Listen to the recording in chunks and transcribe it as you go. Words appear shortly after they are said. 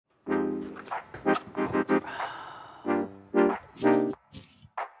My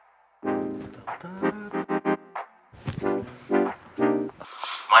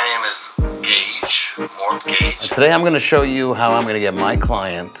name is Gage, Mort Gage. Today I'm going to show you how I'm going to get my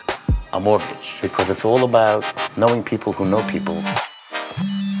client a mortgage, because it's all about knowing people who know people.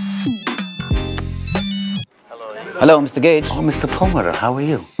 Hello, Mr. Gage. Oh, Mr. Palmer, how are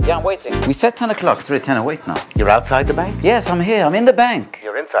you? Yeah, I'm waiting. We said 10 o'clock. It's really 10. I wait now. You're outside the bank? Yes, I'm here. I'm in the bank.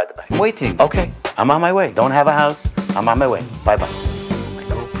 You're inside the bank. I'm waiting. Okay, I'm on my way. Don't have a house. I'm on my way. Bye-bye. My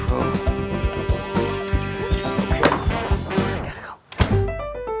GoPro. Okay,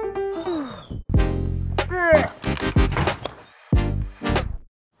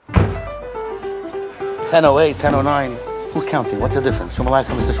 10:08, 10:09. Who's counting? What's the difference? Shalom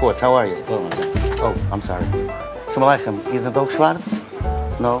Aleichem, Mr. Schwartz. How are you? Oh, I'm sorry. Shalom Aleichem. Isn't Dov Schwartz?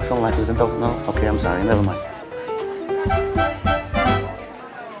 No, Shalom Aleichem. Isn't Dov? No? Okay, I'm sorry. Never mind.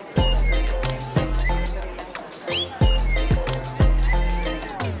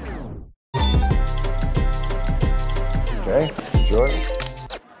 Okay, enjoy.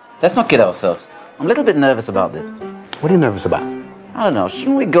 Let's not kid ourselves. I'm a little bit nervous about this. What are you nervous about? I don't know.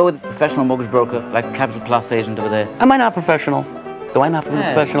 Shouldn't we go with a professional mortgage broker, like Capital Plus agent over there? Am I not professional? Do I not look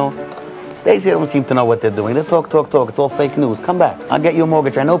professional? They don't seem to know what they're doing. They talk. It's all fake news. Come back. I'll get you a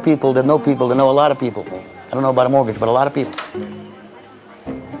mortgage. I know people that know people that know a lot of people. I don't know about a mortgage, but a lot of people.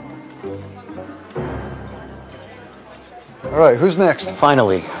 All right, who's next?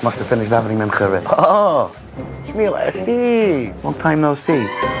 Finally, must have finished davening Mincha already. Oh, Shmuel, Steve. Long time no see.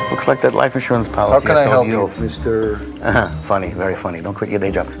 Looks like that life insurance policy. How can I help you, Mr. Funny, very funny. Don't quit your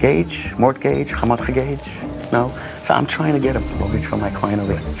day job. Gage, Mort Gage, Mort Gage. No. So I'm trying to get a mortgage for my client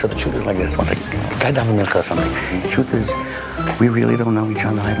over here. So the truth is like this. One second. Guy davening Mincha or something. The truth is, we really don't know each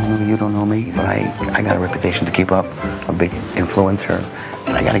other. I don't know you, don't know me. But I got a reputation to keep up. A big influencer.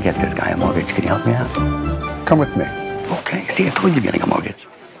 So I got to get this guy a mortgage. Can you help me out? Come with me. Okay, see, I told you you're getting a mortgage.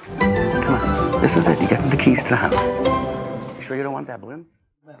 Come on, this is it. You're getting the keys to the house. You sure you don't want that balloon?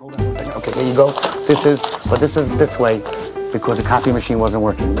 Hold on 1 second. Okay, there you go. This is this way because the copy machine wasn't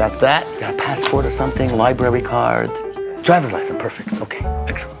working. That's that. You got a passport or something, library card, driver's license. Perfect. Okay,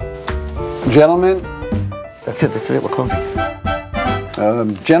 excellent. Gentlemen. That's it. This is it. We're closing.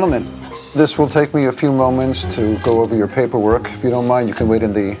 Gentlemen, this will take me a few moments to go over your paperwork. If you don't mind, you can wait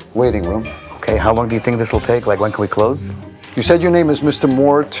in the waiting room. Okay, how long do you think this will take? Like, when can we close? You said your name is Mr.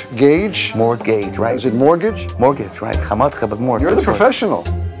 Mort Gage? Mort Gage, right? Is it mortgage? Mortgage, right. Mort. You're the professional.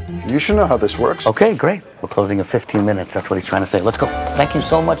 You should know how this works. Okay, great. We're closing in 15 minutes. That's what he's trying to say. Let's go. Thank you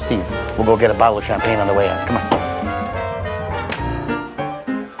so much, Steve. We'll go get a bottle of champagne on the way out. Come on.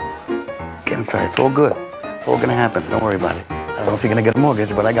 Get inside. It's all good. It's all gonna happen. Don't worry about it. I don't know if you're gonna get a mortgage,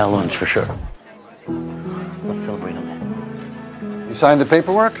 but I got lunch for sure. Let's celebrate on that. You signed the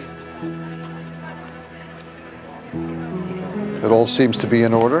paperwork? It all seems to be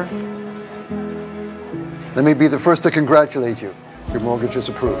in order. Let me be the first to congratulate you. Your mortgage is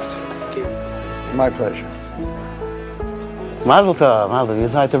approved. Thank you. My pleasure. Mazel tov, Mazel tov. You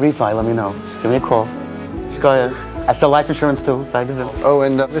decide to refi, let me know. Give me a call. I sell life insurance too. Oh,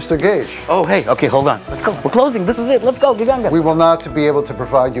 and Mr. Gage. Oh, hey. Okay, hold on. Let's go. We're closing. This is it. Let's go. We will not be able to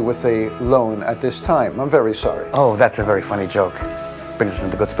provide you with a loan at this time. I'm very sorry. Oh, that's a very funny joke. Brings us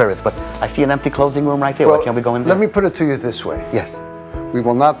into good spirits. But I see an empty closing room right there. Well, why can't we go in there? Let me put it to you this way. Yes. We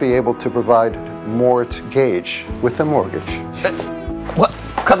will not be able to provide Mort Gage with a mortgage. What?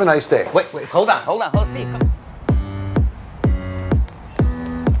 Have a nice day. Wait, hold on, Steve.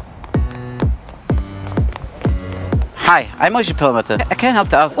 Hi, I'm Moshe Perlmutter. I can't help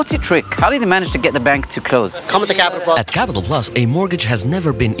to ask, what's your trick? How did you manage to get the bank to close? Come at the Capital Plus. At Capital Plus, a mortgage has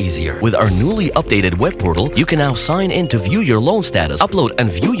never been easier. With our newly updated web portal, you can now sign in to view your loan status, upload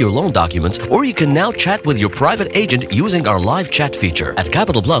and view your loan documents, or you can now chat with your private agent using our live chat feature. At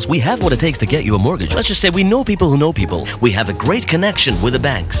Capital Plus, we have what it takes to get you a mortgage. Let's just say we know people who know people. We have a great connection with the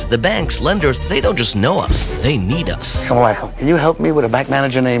banks. The banks, lenders, they don't just know us, they need us. Can you help me with a bank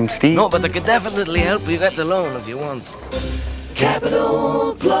manager named Steve? No, but I could definitely help you get the loan if you want.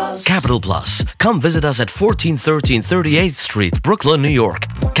 Capital Plus. Capital Plus. Come visit us at 1413 38th Street, Brooklyn, New York.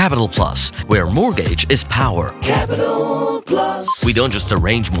 Capital Plus, where mortgage is power. Capital Plus. We don't just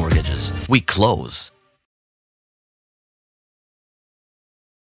arrange mortgages, we close.